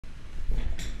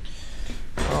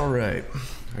All right,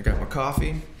 I got my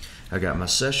coffee, I got my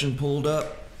session pulled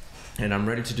up, and I'm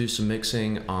ready to do some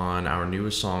mixing on our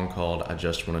newest song called I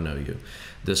Just Want to Know You.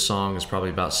 This song is probably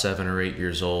about 7 or 8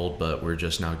 years old, but we're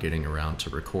just now getting around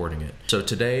to recording it. So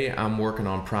today I'm working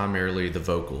on primarily the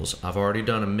vocals. I've already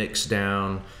done a mix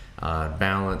down,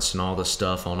 balance and all this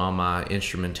stuff on all my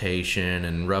instrumentation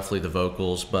and roughly the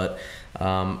vocals, but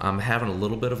I'm having a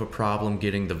little bit of a problem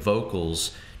getting the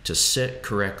vocals to sit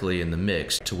correctly in the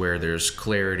mix to where there's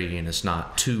clarity and it's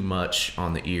not too much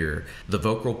on the ear. The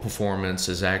vocal performance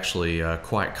is actually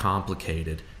quite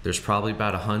complicated. There's probably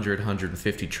about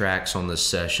 150 tracks on this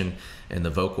session, and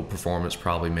the vocal performance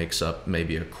probably makes up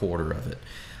maybe a quarter of it.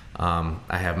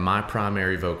 I have my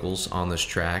primary vocals on this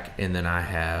track, and then I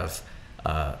have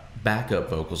backup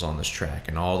vocals on this track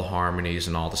and all the harmonies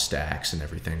and all the stacks and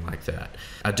everything like that.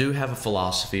 I do have a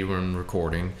philosophy when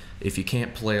recording: if you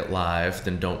can't play it live,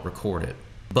 then don't record it.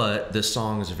 But this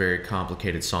song is a very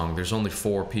complicated song. There's only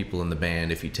 4 people in the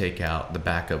band if you take out the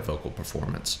backup vocal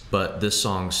performance. But this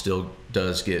song still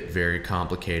does get very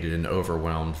complicated and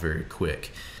overwhelmed very quick.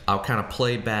 I'll kind of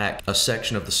play back a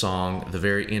section of the song, the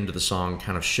very end of the song,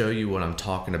 kind of show you what I'm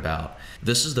talking about.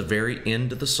 This is the very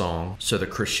end of the song, so the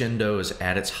crescendo is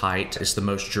at its height. It's the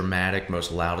most dramatic,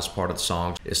 most loudest part of the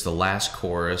song. It's the last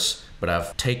chorus, but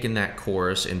I've taken that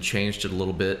chorus and changed it a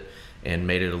little bit and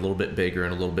made it a little bit bigger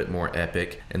and a little bit more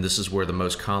epic. And this is where the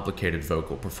most complicated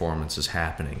vocal performance is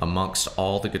happening. Amongst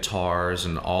all the guitars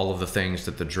and all of the things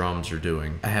that the drums are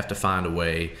doing, I have to find a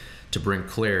way to bring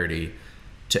clarity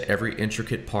to every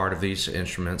intricate part of these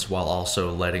instruments while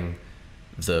also letting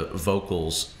the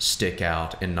vocals stick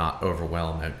out and not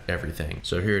overwhelm everything.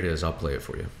 So here it is, I'll play it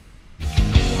for you.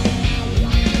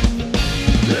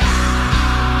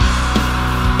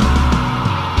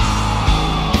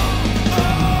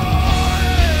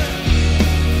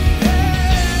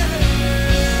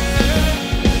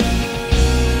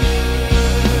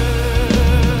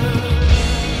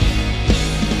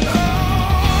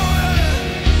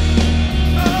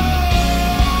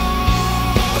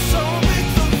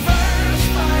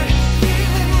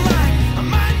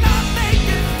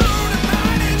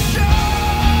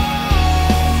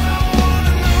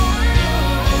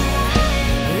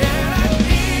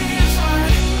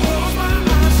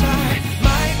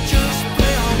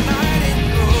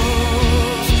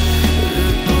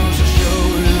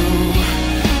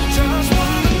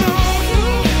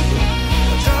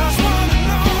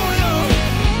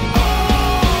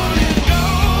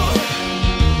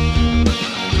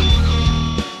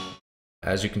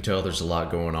 As you can tell, there's a lot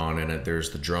going on in it. There's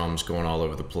the drums going all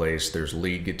over the place. There's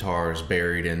lead guitars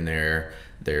buried in there.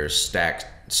 There's stacks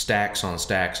on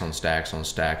stacks on stacks on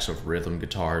stacks of rhythm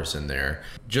guitars in there.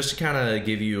 Just to kind of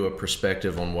give you a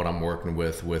perspective on what I'm working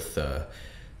with the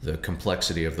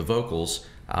complexity of the vocals,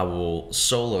 I will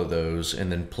solo those and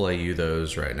then play you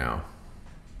those right now.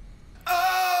 Oh,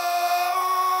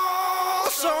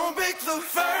 so big the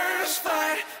first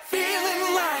fight,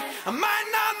 feeling like I might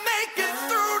not make it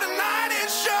through tonight. It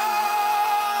shows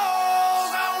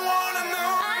I wanna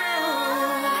know.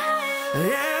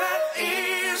 Yeah, that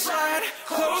ease right,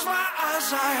 close my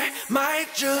eyes, I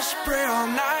might just pray all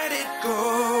night. It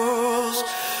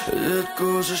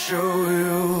goes to show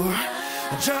you,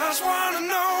 I just wanna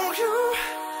know you,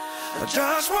 I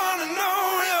just wanna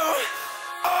know you.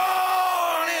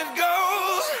 On it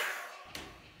goes.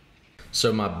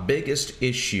 So my biggest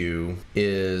issue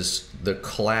is the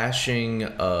clashing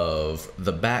of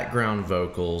the background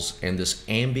vocals and this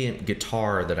ambient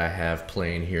guitar that I have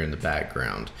playing here in the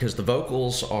background. Because the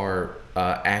vocals are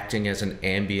acting as an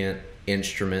ambient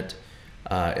instrument,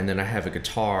 and then I have a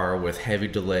guitar with heavy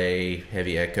delay,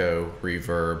 heavy echo,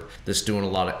 reverb, that's doing a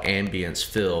lot of ambience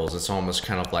fills. It's almost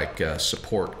kind of like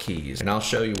support keys. And I'll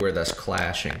show you where that's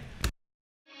clashing.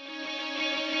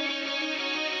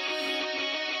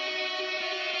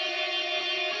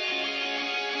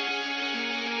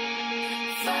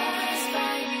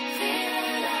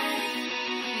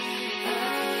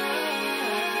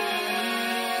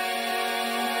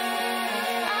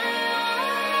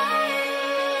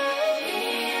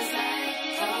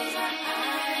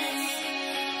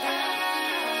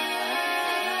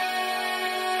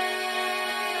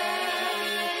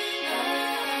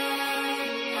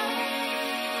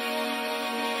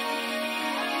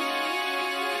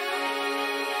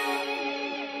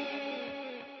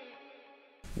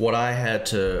 What I had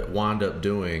to wind up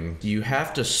doing, you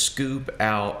have to scoop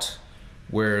out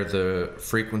where the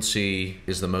frequency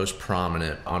is the most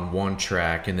prominent on one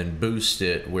track and then boost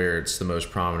it where it's the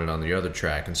most prominent on the other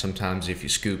track. And sometimes if you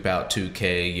scoop out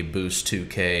 2K, you boost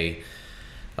 2K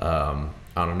on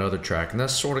another track. And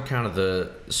that's sort of kind of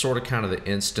the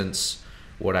instance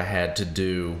what I had to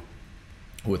do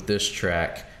with this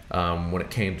track when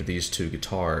it came to these two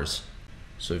guitars.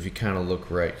 So if you kind of look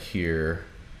right here,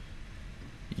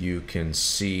 you can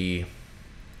see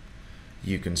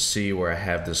where I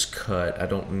have this cut. I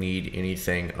don't need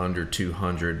anything under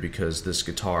 200 because this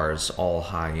guitar is all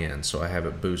high end, so I have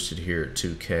it boosted here at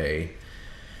 2K.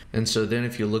 And so then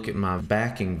if you look at my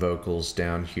backing vocals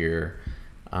down here,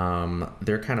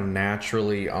 they're kind of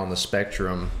naturally on the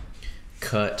spectrum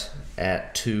cut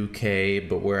at 2K,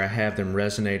 but where I have them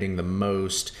resonating the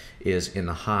most is in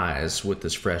the highs with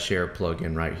this Fresh Air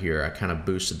plugin right here. I kind of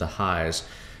boosted the highs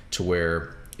to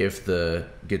where if the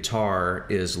guitar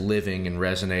is living and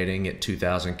resonating at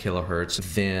 2000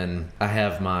 kilohertz, then I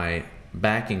have my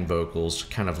backing vocals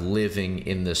kind of living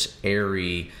in this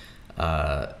airy,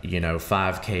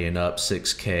 5K and up,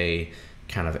 6K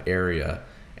kind of area,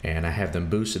 and I have them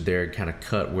boosted there and kind of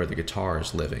cut where the guitar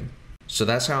is living. So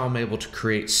that's how I'm able to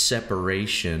create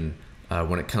separation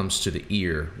when it comes to the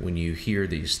ear when you hear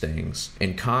these things.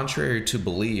 And contrary to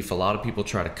belief, a lot of people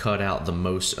try to cut out the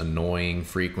most annoying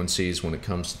frequencies when it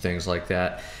comes to things like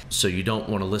that. So you don't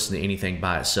want to listen to anything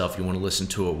by itself. You want to listen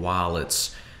to it while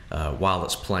it's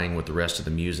playing with the rest of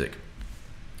the music.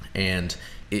 And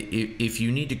if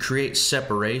you need to create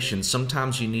separation,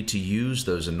 sometimes you need to use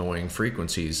those annoying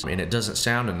frequencies, and it doesn't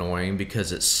sound annoying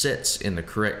because it sits in the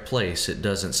correct place. It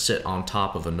doesn't sit on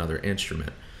top of another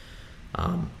instrument.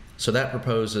 So that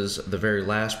proposes the very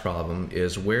last problem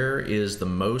is, where is the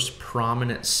most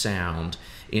prominent sound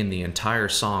in the entire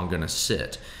song going to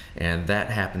sit? And that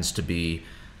happens to be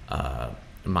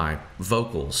my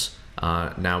vocals.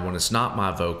 Now when it's not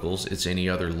my vocals, it's any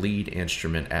other lead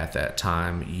instrument at that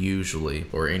time usually,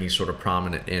 or any sort of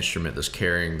prominent instrument that's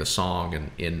carrying the song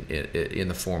in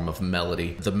the form of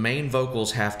melody. The main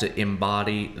vocals have to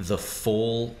embody the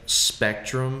full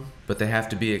spectrum, but they have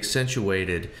to be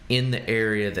accentuated in the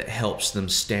area that helps them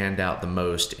stand out the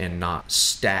most and not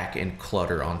stack and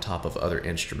clutter on top of other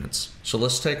instruments. So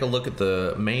let's take a look at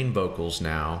the main vocals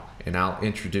now, and I'll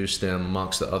introduce them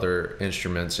amongst the other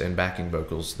instruments and backing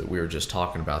vocals that we were just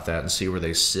talking about, that, and see where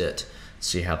they sit,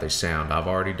 see how they sound. I've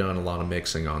already done a lot of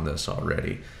mixing on this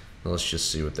already. Now let's just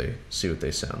see what they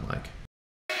sound like.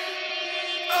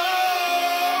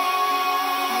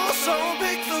 Oh, so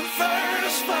big the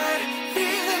furnace fight,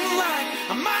 feeling like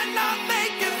I might not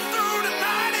make it through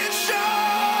tonight. It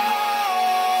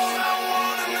shows I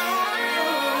wanna know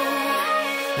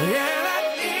you. Yeah, that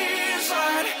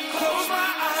inside, close my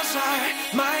eyes, I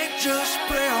might just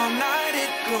play all night. It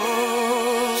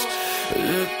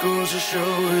goes to show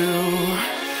you,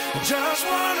 I just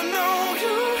wanna know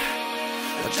you.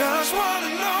 I just wanna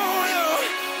know you.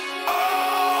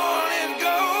 On it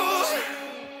goes.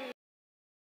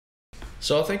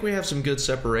 So I think we have some good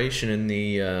separation in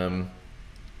the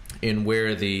in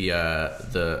where the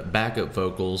backup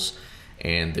vocals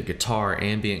and the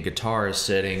ambient guitar is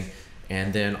sitting,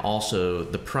 and then also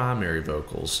the primary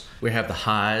vocals. We have the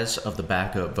highs of the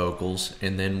backup vocals,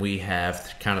 and then we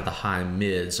have kind of the high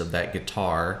mids of that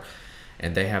guitar,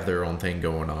 and they have their own thing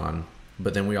going on.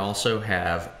 But then we also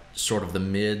have sort of the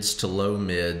mids to low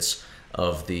mids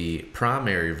of the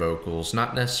primary vocals,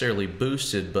 not necessarily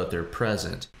boosted, but they're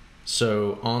present.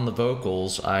 So on the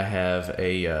vocals, I have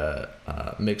a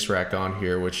mix rack on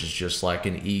here, which is just like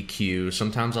an EQ.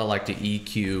 Sometimes I like to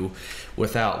EQ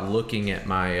without looking at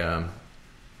my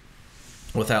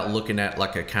without looking at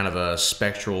like a kind of a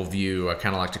spectral view. I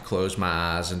kind of like to close my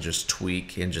eyes and just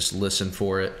tweak and just listen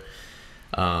for it.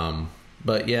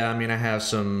 But yeah, I mean, I have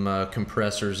some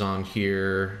compressors on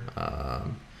here,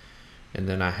 and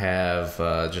then I have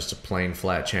just a plain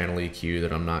flat channel EQ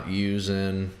that I'm not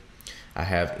using. I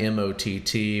have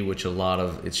MOTT, which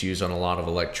it's used on a lot of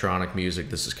electronic music.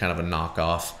 This is kind of a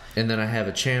knockoff. And then I have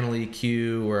a channel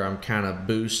EQ where I'm kind of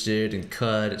boosted and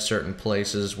cut at certain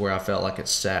places where I felt like it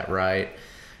sat right.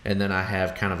 And then I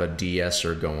have kind of a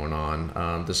de-esser going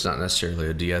on. This is not necessarily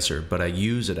a de-esser, but I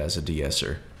use it as a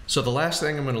de-esser. So the last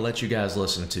thing I'm going to let you guys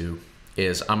listen to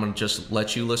is, I'm going to just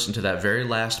let you listen to that very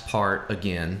last part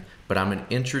again, but I'm going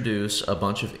to introduce a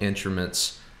bunch of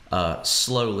instruments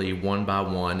slowly, one by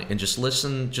one, and just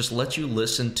let you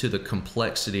listen to the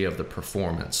complexity of the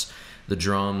performance. The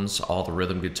drums, all the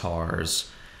rhythm guitars,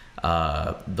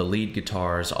 the lead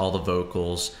guitars, all the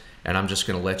vocals, and I'm just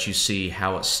going to let you see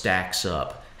how it stacks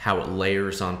up, how it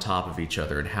layers on top of each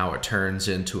other, and how it turns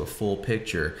into a full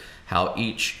picture, how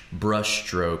each brush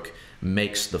stroke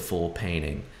makes the full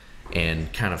painting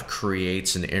and kind of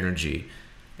creates an energy.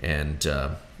 And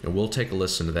we'll take a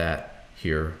listen to that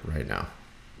here right now.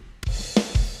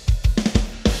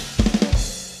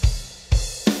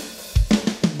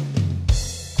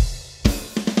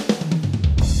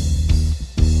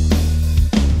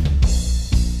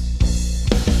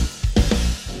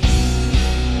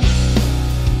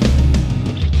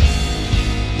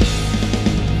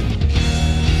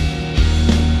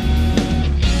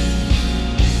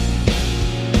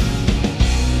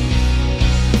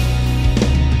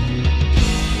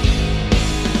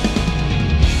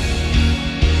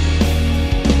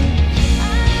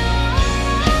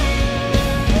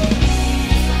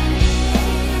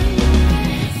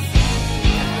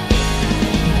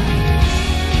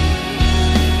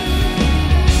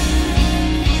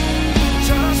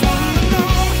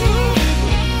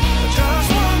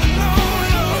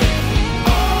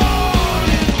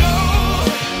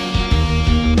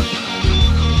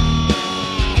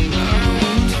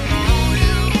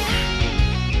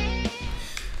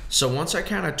 So once I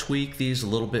kind of tweak these a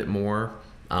little bit more,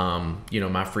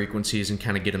 my frequencies, and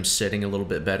kind of get them sitting a little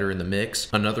bit better in the mix,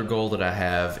 another goal that I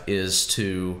have is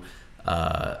to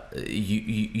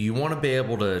you want to be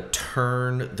able to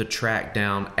turn the track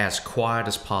down as quiet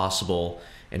as possible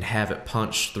and have it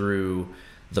punch through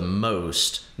the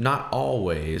most. Not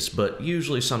always, but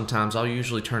usually, sometimes I'll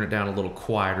usually turn it down a little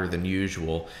quieter than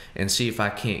usual and see if I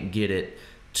can't get it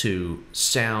to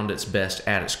sound its best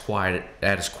at its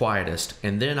quietest,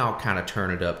 and then I'll kind of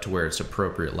turn it up to where it's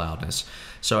appropriate loudness.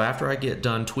 So after I get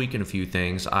done tweaking a few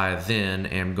things, I then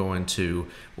am going to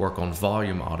work on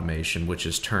volume automation, which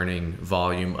is turning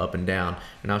volume up and down.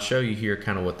 And I'll show you here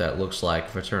kind of what that looks like.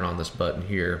 If I turn on this button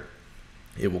here,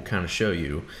 it will kind of show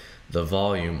you the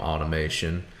volume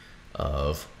automation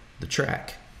of the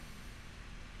track.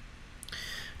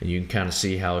 And you can kind of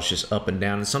see how it's just up and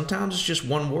down. And sometimes it's just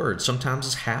one word. Sometimes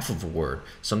it's half of a word.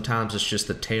 Sometimes it's just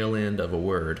the tail end of a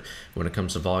word when it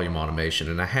comes to volume automation.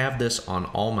 And I have this on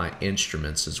all my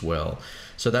instruments as well.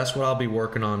 So that's what I'll be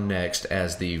working on next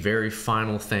as the very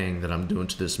final thing that I'm doing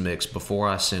to this mix before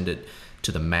I send it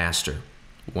to the master.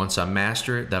 Once I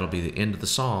master it, that'll be the end of the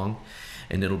song,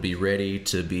 and it'll be ready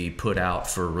to be put out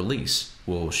for release.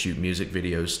 We'll shoot music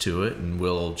videos to it, and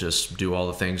we'll just do all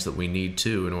the things that we need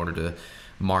to in order to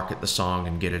market the song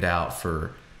and get it out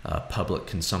for public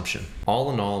consumption.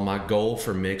 All in all, my goal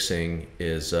for mixing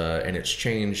is, and it's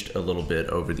changed a little bit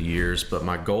over the years, but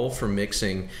my goal for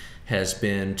mixing has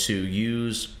been to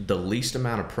use the least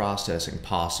amount of processing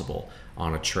possible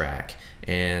on a track.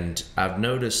 And I've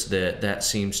noticed that that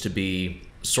seems to be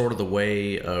sort of the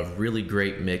way of really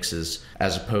great mixes,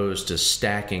 as opposed to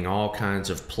stacking all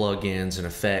kinds of plugins and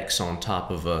effects on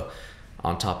top of a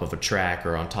track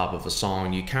or on top of a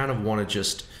song. You kind of want to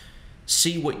just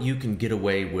see what you can get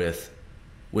away with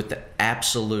the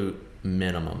absolute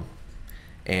minimum.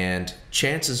 And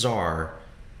chances are,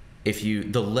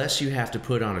 the less you have to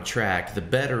put on a track, the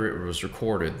better it was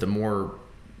recorded, the more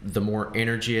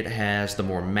energy it has, the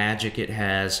more magic it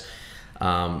has.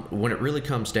 When it really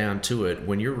comes down to it,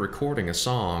 when you're recording a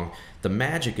song, the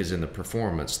magic is in the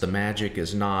performance. The magic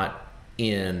is not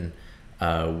in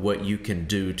what you can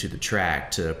do to the track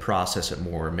to process it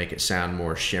more, make it sound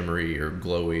more shimmery or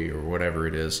glowy or whatever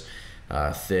it is,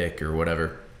 thick or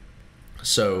whatever.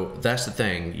 So that's the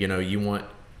thing, you want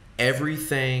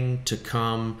everything to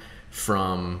come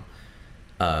from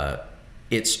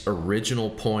its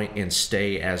original point and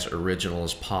stay as original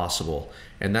as possible.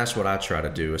 And that's what I try to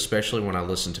do, especially when I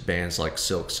listen to bands like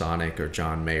Silk Sonic or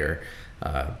John Mayer,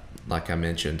 like I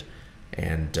mentioned.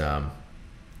 And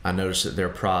I noticed that their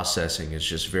processing is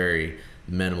just very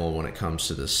minimal when it comes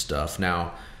to this stuff.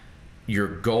 Now, your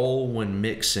goal when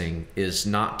mixing is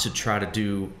not to try to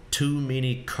do too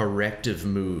many corrective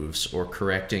moves or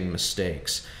correcting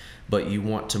mistakes, but you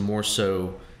want to more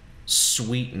so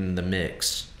sweeten the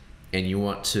mix, and you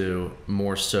want to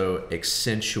more so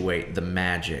accentuate the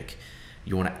magic.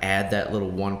 You want to add that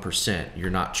little 1%. You're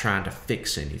not trying to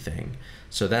fix anything.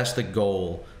 So that's the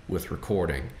goal with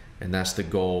recording, and that's the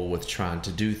goal with trying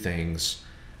to do things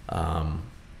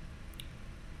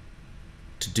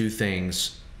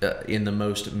in the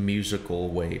most musical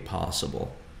way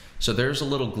possible. So there's a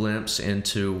little glimpse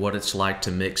into what it's like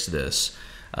to mix this.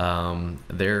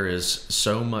 There is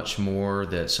so much more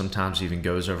that sometimes even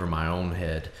goes over my own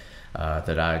head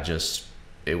that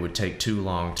it would take too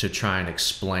long to try and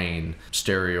explain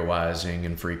stereoizing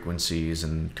and frequencies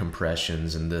and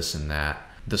compressions and this and that.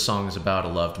 The song is about a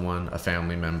loved one, a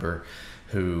family member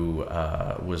who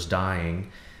was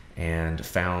dying and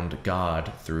found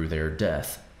God through their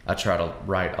death. I try to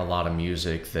write a lot of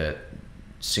music that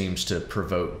seems to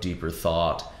provoke deeper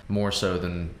thought, more so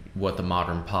than what the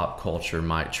modern pop culture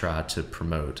might try to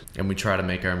promote. And we try to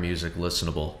make our music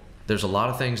listenable. There's a lot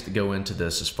of things that go into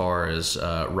this, as far as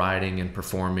writing and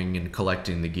performing and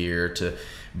collecting the gear to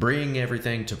bring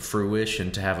everything to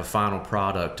fruition to have a final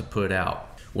product to put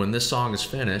out. When this song is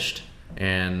finished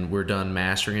and we're done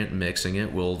mastering it and mixing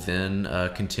it, we'll then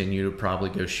continue to probably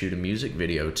go shoot a music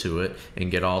video to it and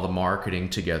get all the marketing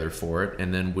together for it,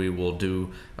 and then we will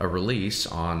do a release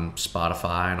on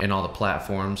Spotify and all the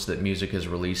platforms that music is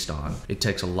released on. It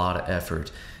takes a lot of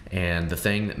effort, and the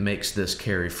thing that makes this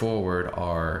carry forward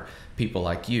are people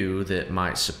like you that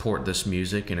might support this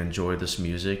music and enjoy this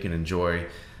music and enjoy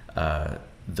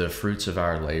the fruits of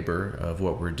our labor of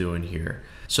what we're doing here.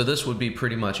 So this would be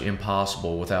pretty much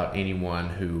impossible without anyone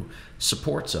who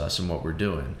supports us in what we're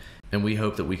doing. And we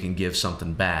hope that we can give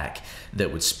something back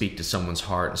that would speak to someone's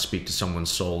heart and speak to someone's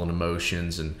soul and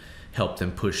emotions and help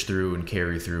them push through and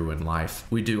carry through in life.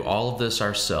 We do all of this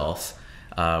ourselves.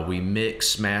 We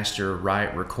mix, master,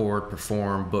 write, record,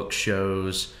 perform, book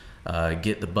shows,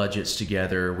 get the budgets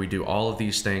together. We do all of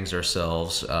these things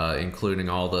ourselves, including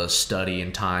all the study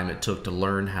and time it took to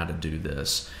learn how to do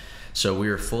this. So we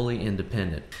are fully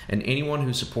independent. And anyone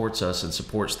who supports us and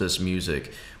supports this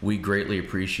music, we greatly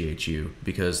appreciate you,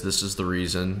 because this is the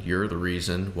reason, you're the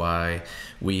reason why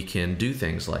we can do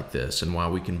things like this and why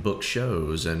we can book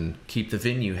shows and keep the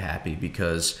venue happy,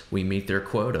 because we meet their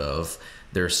quota of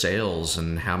their sales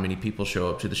and how many people show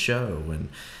up to the show and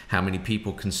how many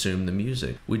people consume the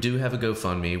music. We do have a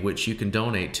GoFundMe, which you can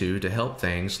donate to help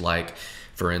things like,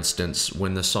 for instance,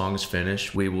 when the song's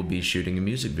finished, we will be shooting a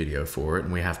music video for it,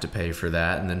 and we have to pay for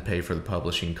that and then pay for the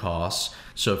publishing costs.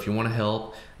 So if you want to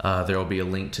help, there will be a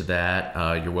link to that.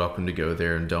 You're welcome to go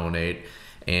there and donate.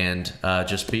 And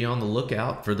just be on the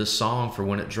lookout for this song for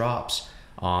when it drops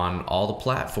on all the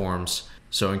platforms.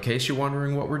 So in case you're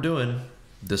wondering what we're doing,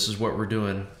 this is what we're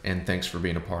doing, and thanks for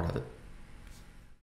being a part of it.